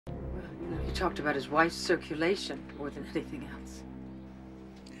No, he talked about his wife's circulation more than anything else.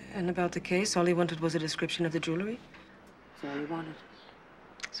 And about the case, all he wanted was a description of the jewelry? That's all he wanted.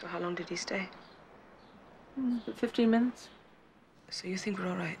 So how long did he stay? 15 minutes. So you think we're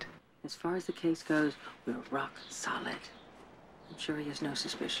all right? As far as the case goes, we're rock solid. I'm sure he has no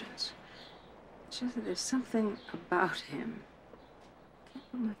suspicions. It's just that there's something about him. I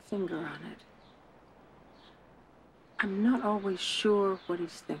can't put my finger on it. I'm not always sure what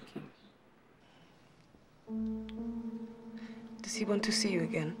he's thinking. Does he want to see you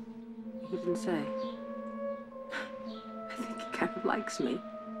again? He didn't say. I think he kind of likes me.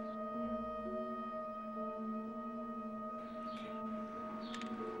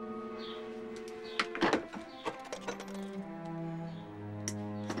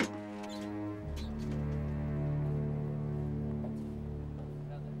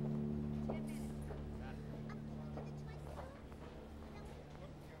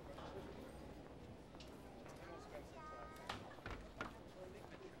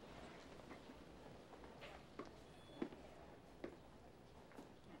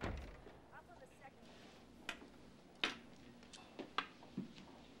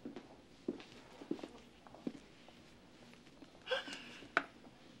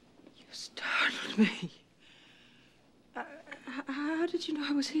 Me. How did you know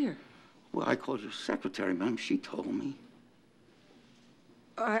I was here? Well, I called your secretary, ma'am. She told me.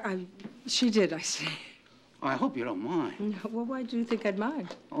 She did, I see. I hope you don't mind. No, well, why do you think I'd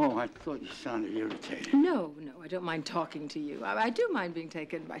mind? Oh, I thought you sounded irritated. No, I don't mind talking to you. I do mind being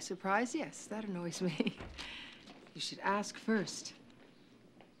taken by surprise, yes. That annoys me. You should ask first.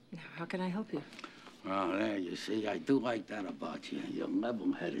 Now, how can I help you? Oh, there, you see, I do like that about you. You're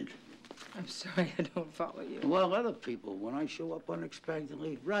level-headed. I'm sorry, I don't follow you. Well, other people, when I show up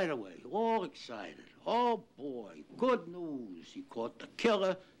unexpectedly, right away, all excited. Oh, boy, good news. You caught the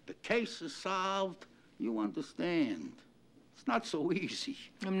killer. The case is solved. You understand. It's not so easy.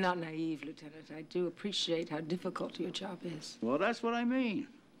 I'm not naive, Lieutenant. I do appreciate how difficult your job is. Well, that's what I mean.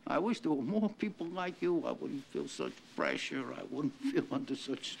 I wish there were more people like you. I wouldn't feel such pressure. I wouldn't feel under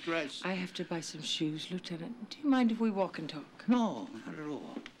such stress. I have to buy some shoes, Lieutenant. Do you mind if we walk and talk? No, not at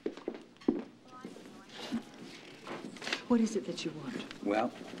all. What is it that you want?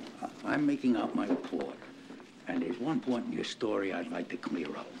 Well, I'm making out my report. And there's one point in your story I'd like to clear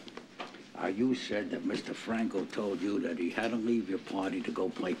up. You said that Mr. Franco told you that he had to leave your party to go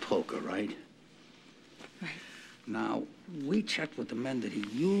play poker, right? Right. Now, we checked with the men that he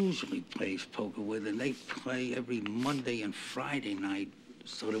usually plays poker with, and they play every Monday and Friday night,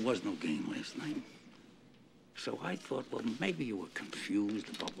 so there was no game last night. So I thought, well, maybe you were confused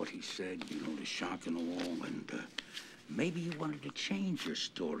about what he said, you know, the shock and all, and maybe you wanted to change your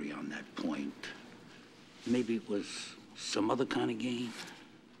story on that point. Maybe it was some other kind of game.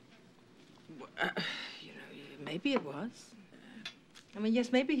 Maybe it was.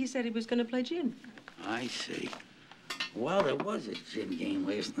 Yes, maybe he said he was going to play gin. I see. Well, there was a gin game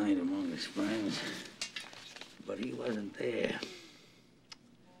last night among his friends, but he wasn't there.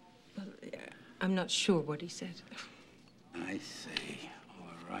 Well, I'm not sure what he said. I see.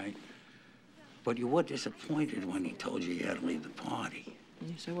 All right. But you were disappointed when he told you had to leave the party.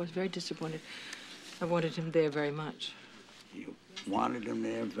 Yes, I was very disappointed. I wanted him there very much. You wanted him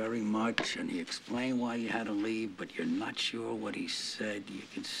there very much, and he explained why you had to leave, but you're not sure what he said. You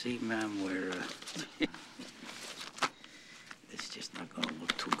can see, ma'am, where it's just not going to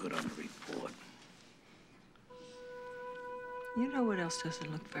look too good on the report. You know what else doesn't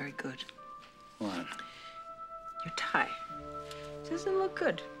look very good? What? Your tie. It doesn't look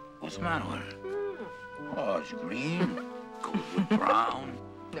good. What's the matter with it? Oh, it's green. Goes with brown.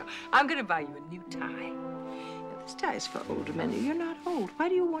 No, I'm going to buy you a new tie. This tie is for older men. You're not old. Why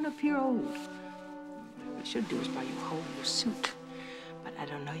do you want to appear old? What I should do is buy you a whole new suit. But I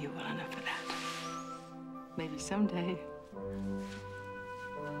don't know you well enough for that. Maybe someday.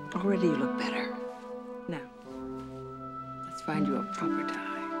 Already you look better. Now, let's find you a proper tie.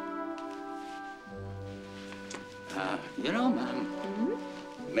 You know, ma'am,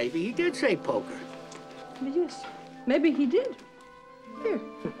 maybe he did say poker. Yes, maybe he did. Here.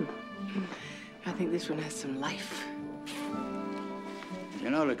 I think this one has some life. You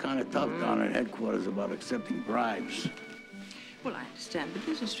know, they're kind of tough down at headquarters about accepting bribes. Well, I understand, but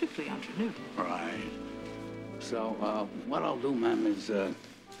this is strictly entre nous. Right. So, what I'll do, ma'am, is,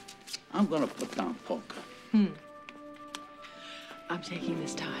 I'm gonna put down poker. I'm taking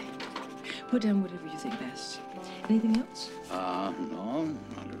this tie. Put down whatever you think best. Anything else? No,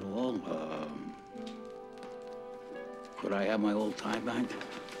 not at all. Could I have my old tie back?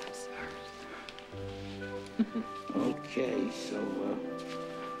 Okay, so,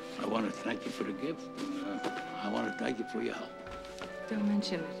 I want want to thank you for the gift. I want to thank you for your help. Don't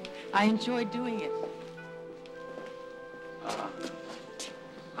mention it. I enjoy doing it.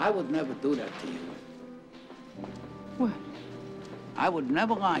 I would never do that to you. What? I would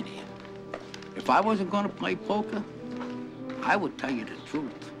never lie to you. If I wasn't going to play poker, I would tell you the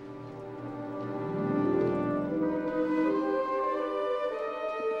truth.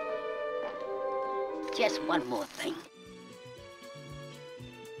 Just one more thing.